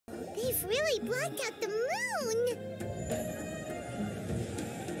leaf really blocked out the moon!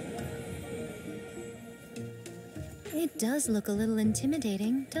 It does look a little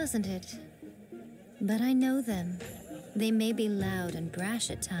intimidating, doesn't it? But I know them. They may be loud and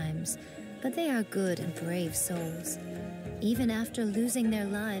brash at times, but they are good and brave souls. Even after losing their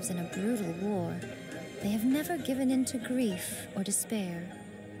lives in a brutal war, they have never given in to grief or despair.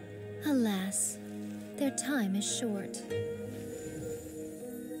 Alas, their time is short.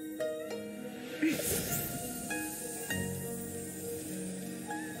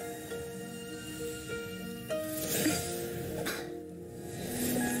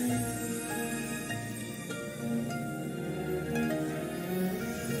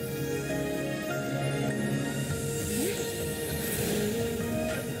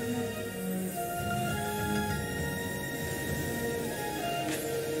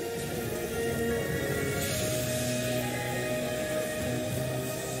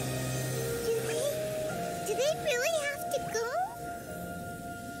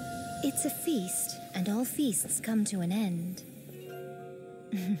 It's a feast, and all feasts come to an end.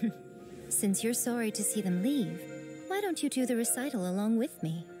 Since you're sorry to see them leave, why don't you do the recital along with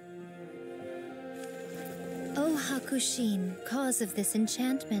me? O Hakushin, cause of this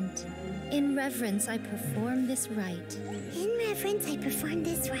enchantment, in reverence I perform this rite. In reverence I perform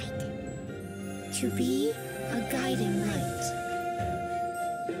this rite. To be a guiding light.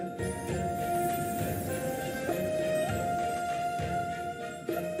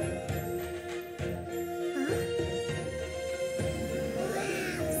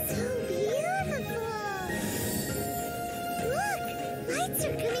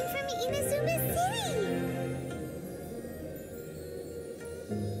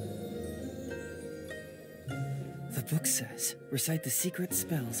 The book says, recite the secret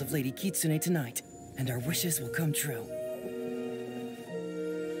spells of Lady Kitsune tonight, and our wishes will come true.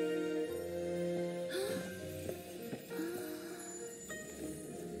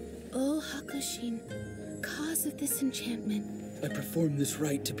 O Hakushin, cause of this enchantment. I perform this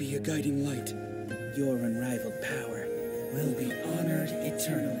rite to be a guiding light. Your unrivaled power will be honored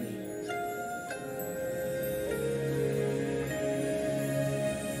eternally.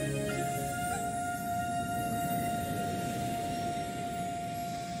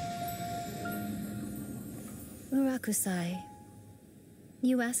 Urakusai,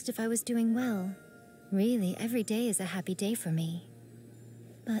 you asked if I was doing well. Really, every day is a happy day for me.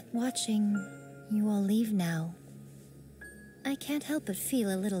 But watching you all leave now, I can't help but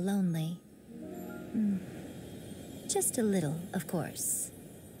feel a little lonely. Just a little, of course.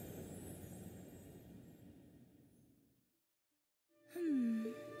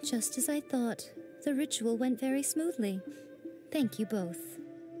 Just as I thought. The ritual went very smoothly. Thank you both.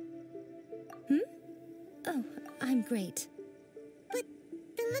 Oh, I'm great. But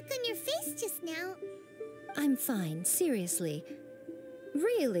the look on your face just now... I'm fine, seriously.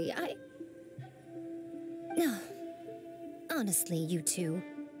 Really, No. Honestly, you two.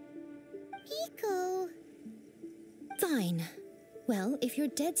 Miko... Fine. Well, if you're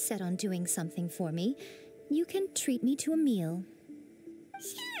dead set on doing something for me, you can treat me to a meal.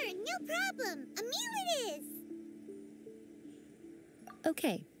 Sure, no problem. A meal it is.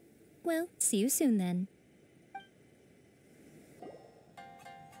 Okay. Well, see you soon then.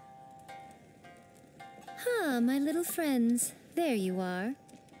 Ah, my little friends. There you are.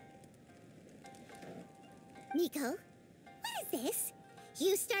 Miko, what is this?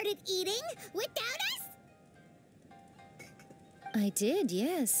 You started eating without us? I did,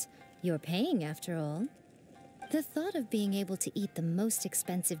 yes. You're paying, after all. The thought of being able to eat the most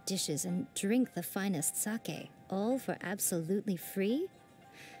expensive dishes and drink the finest sake, all for absolutely free?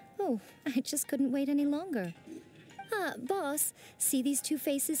 Oh, I just couldn't wait any longer. Ah, boss, see these two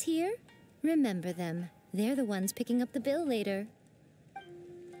faces here? Remember them. They're the ones picking up the bill later.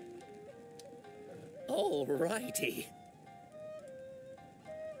 Alrighty.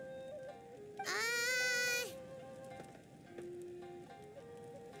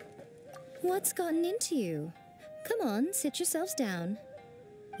 What's gotten into you? Come on, sit yourselves down.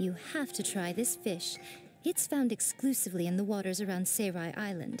 You have to try this fish. It's found exclusively in the waters around Seirai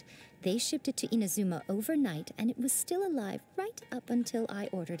Island. They shipped it to Inazuma overnight, and it was still alive right up until I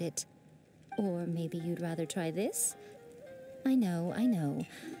ordered it. Or maybe you'd rather try this? I know.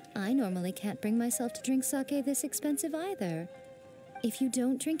 I normally can't bring myself to drink sake this expensive either. If you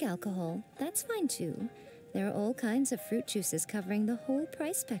don't drink alcohol, that's fine too. There are all kinds of fruit juices covering the whole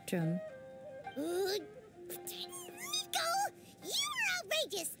price spectrum. Miko! You are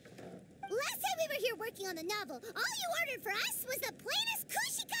outrageous! Last time we were here working on the novel, all you ordered for us was the plainest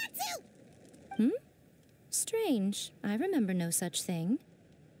kushikatsu! Strange. I remember no such thing.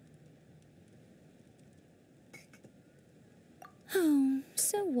 Oh,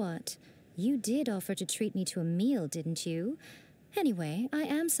 so what? You did offer to treat me to a meal, didn't you? Anyway, I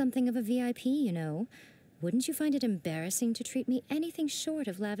am something of a VIP, you know. Wouldn't you find it embarrassing to treat me anything short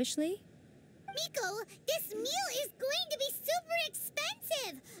of lavishly? Miko, this meal is going to be super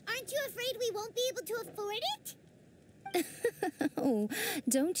expensive! Aren't you afraid we won't be able to afford it? Oh,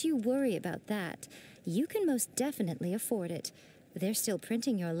 don't you worry about that. You can most definitely afford it. They're still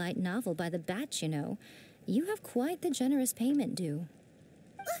printing your light novel by the batch, you know. You have quite the generous payment due.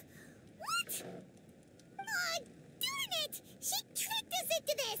 What? Aw, darn it! She tricked us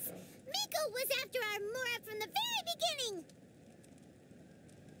into this! Miko was after our Mora from the very beginning!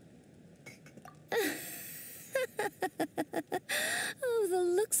 Oh, the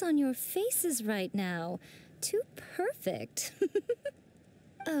looks on your faces right now. Too perfect.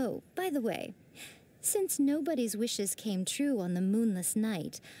 Oh, by the way, since nobody's wishes came true on the moonless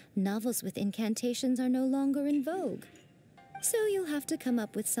night, novels with incantations are no longer in vogue. So you'll have to come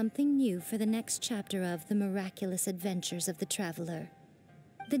up with something new for the next chapter of The Miraculous Adventures of the Traveler.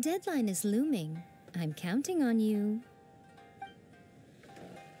 The deadline is looming. I'm counting on you.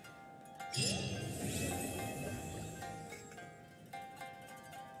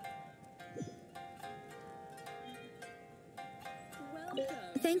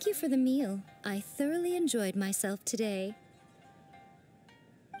 Thank you for the meal. I thoroughly enjoyed myself today.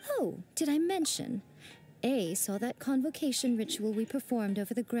 Oh, did I mention? A saw that convocation ritual we performed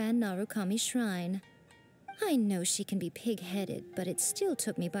over the Grand Narukami Shrine. I know she can be pig-headed, but it still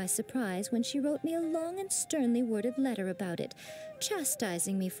took me by surprise when she wrote me a long and sternly worded letter about it,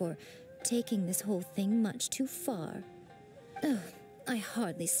 chastising me for taking this whole thing much too far. Oh, I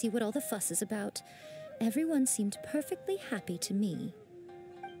hardly see what all the fuss is about. Everyone seemed perfectly happy to me.